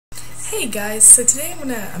Hey guys, so today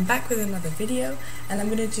I'm back with another video, and I'm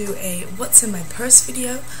gonna do a what's in my purse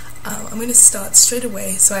video. I'm gonna start straight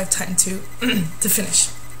away so I have time to to finish.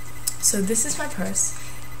 So this is my purse.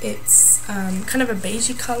 It's kind of a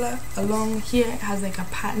beigey color. Along here it has like a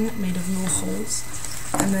pattern made of little holes,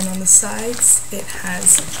 and then on the sides it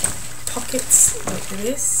has pockets like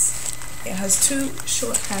this. It has two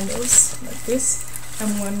short handles like this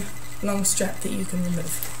and one long strap that you can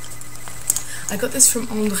remove. I got this from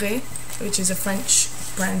André, which is a French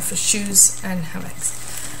brand for shoes and handbags.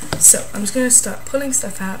 So I'm just going to start pulling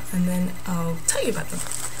stuff out and then I'll tell you about them.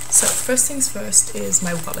 So first things first is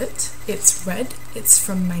my wallet. It's red, it's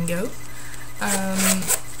from Mango.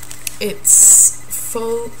 It's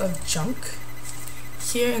full of junk.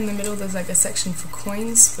 Here in the middle there's like a section for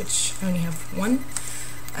coins, which I only have one.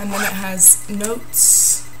 And then it has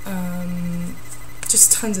notes,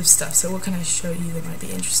 just tons of stuff. So what can I show you that might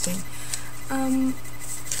be interesting?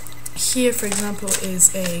 Here, for example,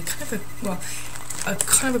 is a kind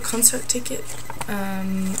of a concert ticket.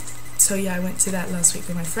 So yeah, I went to that last week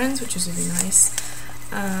with my friends, which was really nice.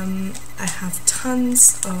 I have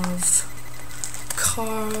tons of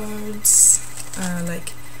cards,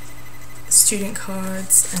 like student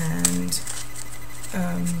cards, and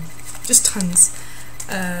just tons,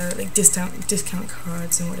 like discount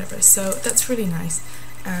cards and whatever. So that's really nice.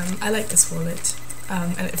 I like this wallet.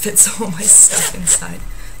 And it fits all my stuff inside,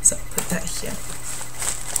 so I'll put that here.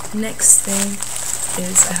 Next thing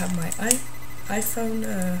is I have my iPhone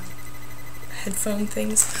headphone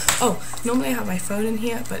things. Oh, normally I have my phone in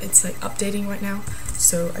here, but it's like updating right now,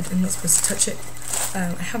 so I'm not supposed to touch it.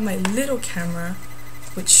 I have my little camera,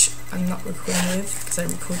 which I'm not recording with because I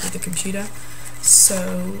record with the computer,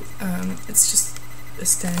 so it's just a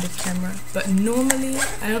standard camera, but normally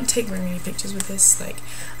I don't take very many pictures with this. Like,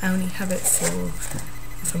 I only have it for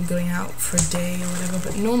if I'm going out for a day or whatever,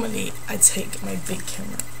 but normally I take my big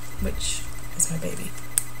camera, which is my baby.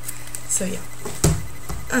 So yeah.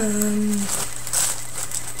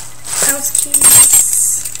 House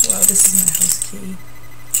keys. Well, this is my house key.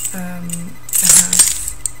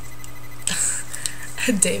 I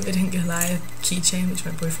have a David and Goliath keychain, which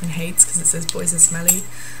my boyfriend hates because it says boys are smelly.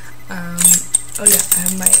 Oh yeah, I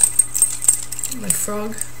have my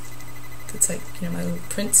frog. That's like, you know, my little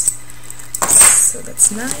prince. So that's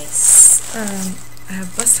nice. I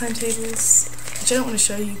have bus timetables, which I don't want to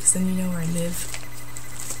show you because then you know where I live.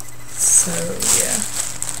 So yeah,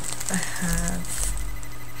 I have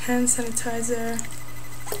hand sanitizer.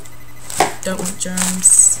 Don't want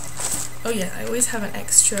germs. Oh yeah, I always have an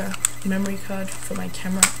extra memory card for my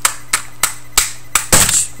camera,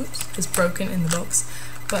 which is broken in the box.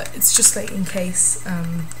 But it's just like in case,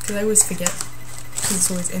 because I always forget, because it's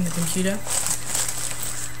always in the computer.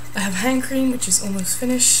 I have hand cream, which is almost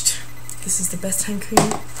finished. This is the best hand cream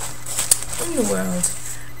in the world.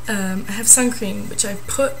 I have sun cream, which I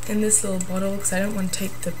put in this little bottle because I don't want to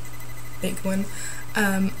take the big one.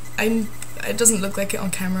 It doesn't look like it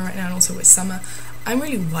on camera right now, and also it's summer. I'm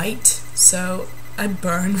really white, so I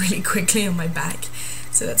burn really quickly on my back.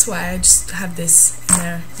 So that's why I just have this in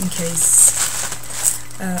there in case.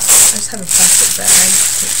 I just have a plastic bag,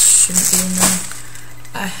 which shouldn't be in there.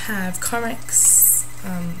 I have Carmex,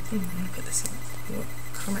 I'm gonna put this in.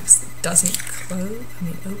 Carmex that doesn't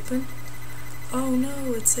open. Oh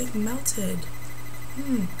no, it's like melted.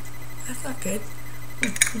 That's not good.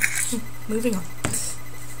 Moving on.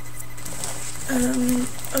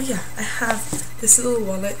 Oh yeah, I have this little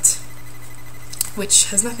wallet, which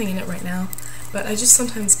has nothing in it right now, but I just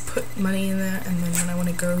sometimes put money in there, and then when I want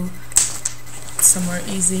to go somewhere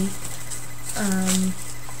easy.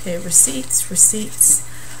 Okay, receipts,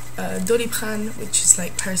 Doliprane, which is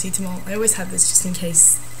like paracetamol. I always have this just in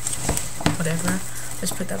case, whatever. I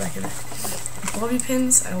just put that back in there. Bobby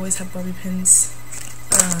pins, I always have bobby pins,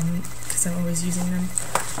 because I'm always using them.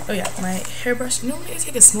 Oh yeah, my hairbrush. Normally I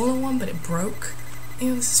take a smaller one, but it broke.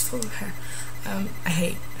 Ew, this is full of hair. I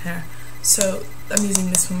hate hair, so I'm using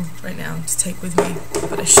this one right now to take with me,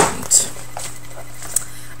 but I shouldn't.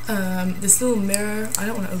 This little mirror, I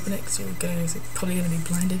don't want to open it because you're probably going to be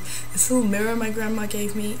blinded. This little mirror my grandma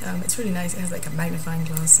gave me, it's really nice. It has like a magnifying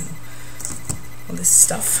glass and all this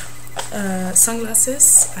stuff.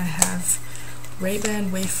 Sunglasses, I have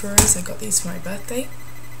Ray-Ban wafers. I got these for my birthday.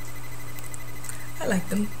 I like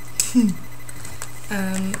them.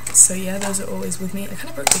 So yeah, those are always with me. I kind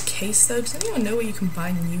of broke the case though. Does anyone know where you can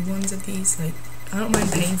buy new ones of these? Like, I don't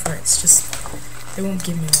mind paying for it, it's just they won't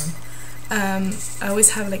give me one. I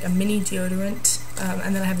always have like a mini deodorant,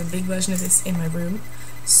 and then I have a big version of this in my room,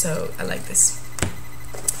 so I like this.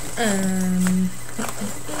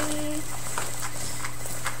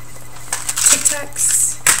 Tic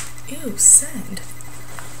Tacs Ew, sand.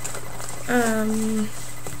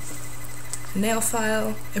 Nail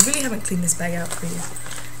file. I really haven't cleaned this bag out for you.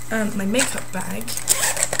 My makeup bag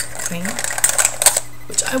thing,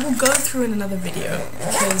 which I will go through in another video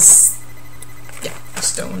because, yeah, I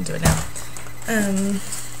just don't want to do it now.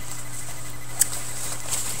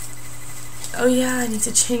 Oh yeah, I need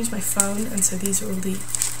to change my phone, and so these are all the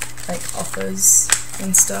like offers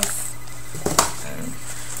and stuff.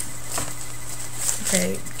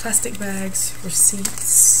 Okay, plastic bags,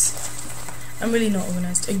 receipts. I'm really not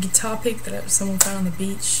organised. A guitar pick that someone found on the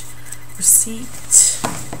beach. Receipt.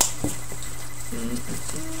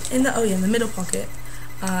 In the middle pocket,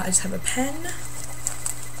 I just have a pen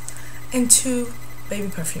and 2 baby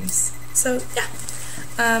perfumes. So yeah,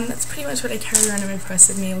 that's pretty much what I carry around in my purse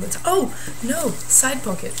with me all the time. Oh no, side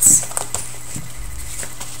pockets.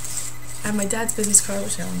 I have my dad's business card,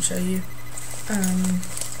 which I want to show you.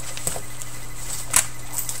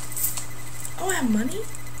 Oh, I have money.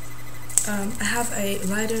 I have a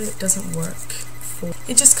lighter that doesn't work.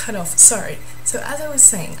 It just cut off. Sorry. So as I was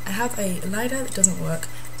saying, I have a lighter that doesn't work.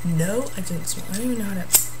 No, I don't even know how to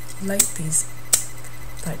light these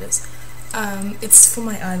lighters. It's for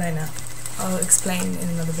my eyeliner. I'll explain in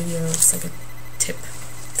another video, just like a tip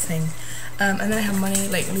thing. And then I have money,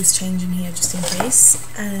 like loose change in here just in case.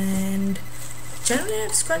 And generally I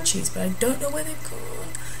have scrunchies, but I don't know where they've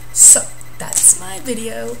gone. So that's my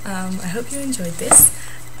video. I hope you enjoyed this.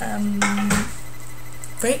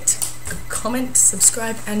 Rate, comment,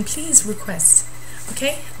 subscribe, and please request.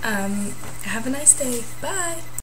 Okay? Have a nice day. Bye!